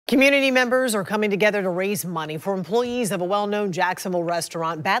Community members are coming together to raise money for employees of a well-known Jacksonville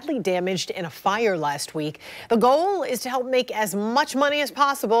restaurant badly damaged in a fire last week. The goal is to help make as much money as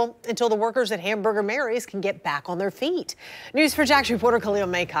possible until the workers at Hamburger Mary's can get back on their feet. News for Jax reporter Khalil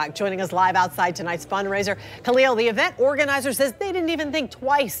Maycock joining us live outside tonight's fundraiser. Khalil, the event organizer says they didn't even think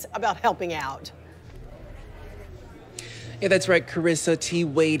twice about helping out. Yeah, that's right. Carissa T.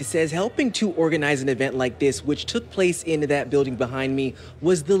 Wade says helping to organize an event like this, which took place in that building behind me,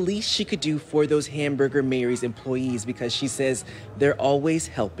 was the least she could do for those Hamburger Mary's employees because she says they're always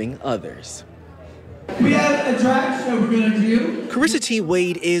helping others. We have a drag show we're going to do. Carissa T.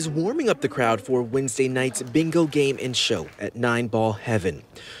 Wade is warming up the crowd for Wednesday night's bingo game and show at 9 Ball Heaven.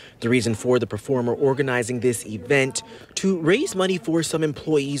 The reason for the performer organizing this event, to raise money for some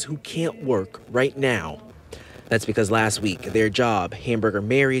employees who can't work right now. That's because last week, their job, Hamburger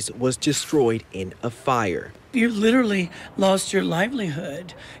Mary's, was destroyed in a fire. You literally lost your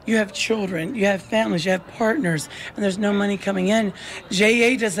livelihood. You have children, you have families, you have partners, and there's no money coming in.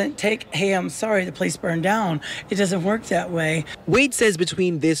 JA doesn't take, hey, I'm sorry, the place burned down. It doesn't work that way. Wade says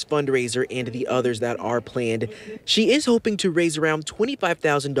between this fundraiser and the others that are planned, she is hoping to raise around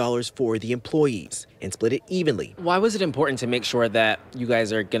 $25,000 for the employees and split it evenly. Why was it important to make sure that you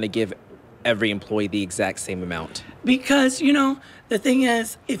guys are going to give every employee the exact same amount? Because, you know, the thing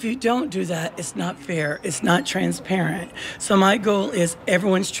is, if you don't do that, it's not fair. It's not transparent. So my goal is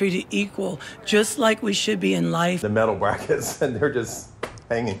everyone's treated equal, just like we should be in life. The metal brackets, and they're just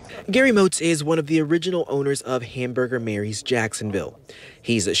hanging. Gary Motes is one of the original owners of Hamburger Mary's Jacksonville.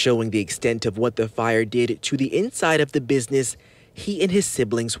 He's showing the extent of what the fire did to the inside of the business he and his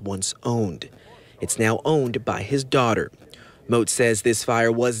siblings once owned. It's now owned by his daughter. Motes says this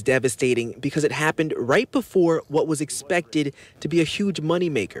fire was devastating because it happened right before what was expected to be a huge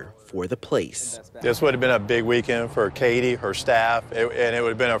moneymaker for the place. This would have been a big weekend for Katie, her staff, and it would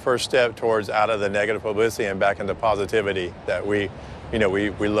have been our first step towards out of the negative publicity and back into positivity that we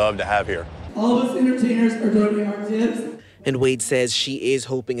love to have here. All of us entertainers are donating our tips. And Wade says she is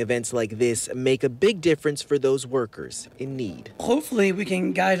hoping events like this make a big difference for those workers in need. Hopefully we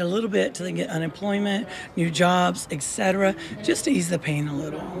can guide a little bit till they get unemployment, new jobs, etc., just to ease the pain a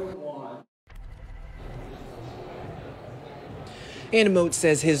little. And Motes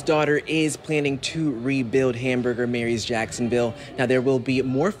says his daughter is planning to rebuild Hamburger Mary's Jacksonville. Now, there will be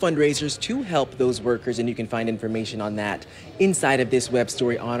more fundraisers to help those workers, and you can find information on that inside of this web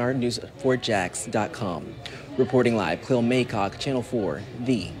story on our news4jax.com. Reporting live, Khalil Maycock, Channel 4,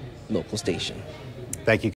 the local station. Thank you.